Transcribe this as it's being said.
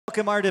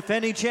Welcome our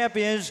defending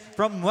champions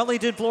from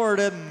Wellington,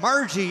 Florida,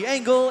 Margie,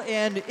 Engle,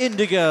 and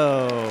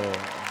Indigo.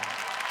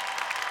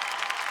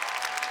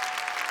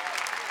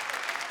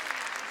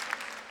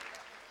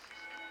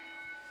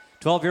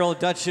 "12-year-old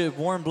Dutch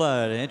warm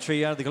blood,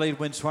 entry out of the Glade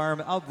Winds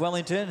Farm of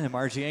Wellington, and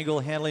Margie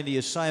Engle handling the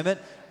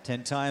assignment.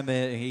 10-time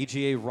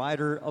AGA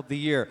Rider of the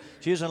Year.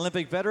 She is an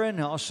Olympic veteran,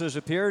 also has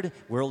appeared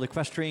World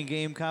Equestrian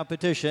Game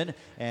competition,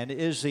 and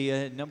is the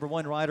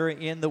 #1 rider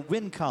in the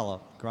win column.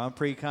 Grand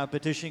Prix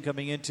competition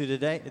coming into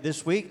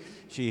this week.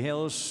 She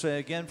hails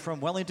again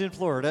from Wellington,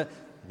 Florida.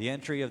 The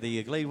entry of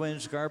the Glade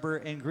Winds, Garber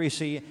and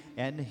Greasy,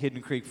 and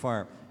Hidden Creek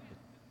Farm.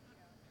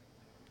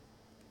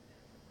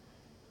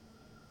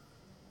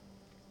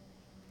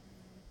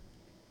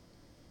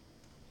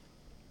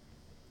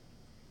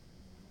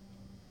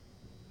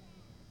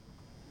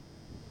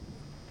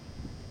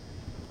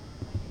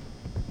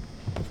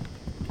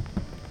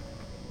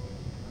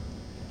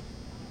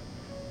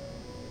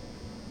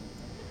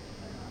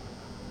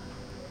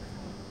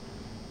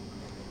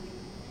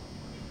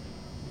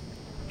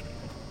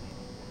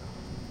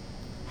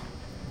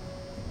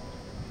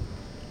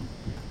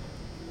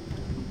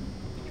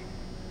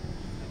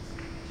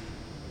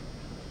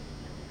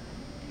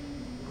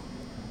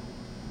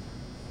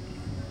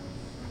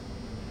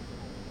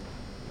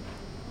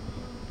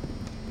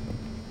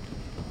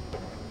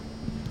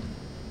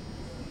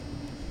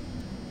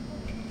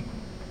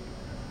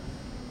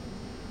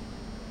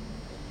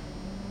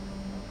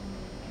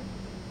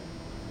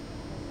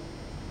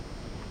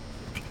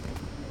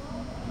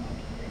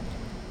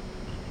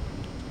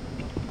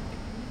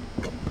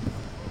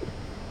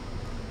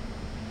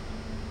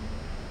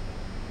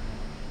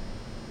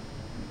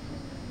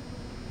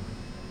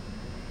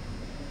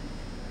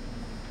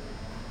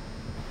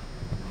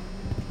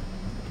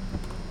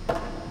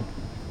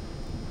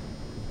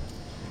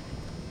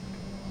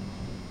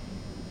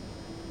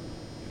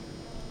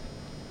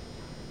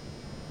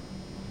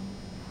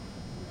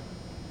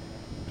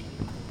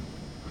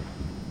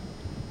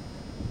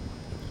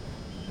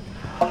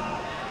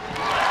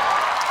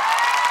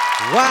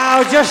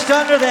 Wow, just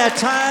under that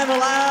time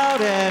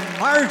allowed, and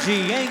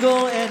Margie,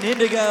 Engle, and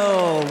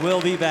Indigo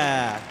will be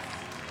back.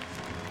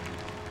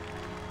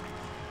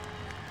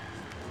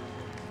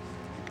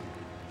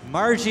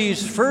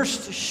 Margie's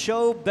first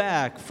show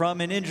back from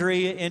an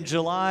injury in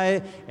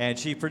July, and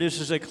she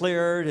produces a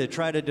clear to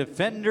try to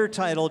defend her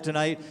title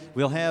tonight.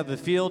 We'll have a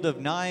field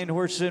of 9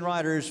 horses and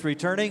riders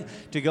returning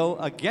to go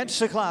against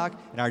the clock,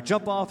 and our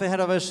jump off ahead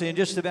of us in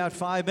just about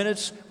 5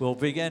 minutes. We'll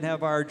begin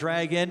have our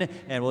drag in,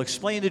 and we'll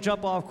explain the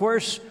jump off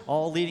course,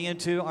 all leading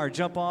into our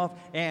jump off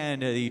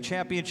and the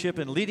championship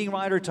and leading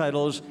rider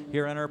titles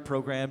here on our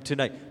program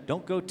tonight.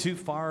 Don't go too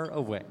far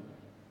away.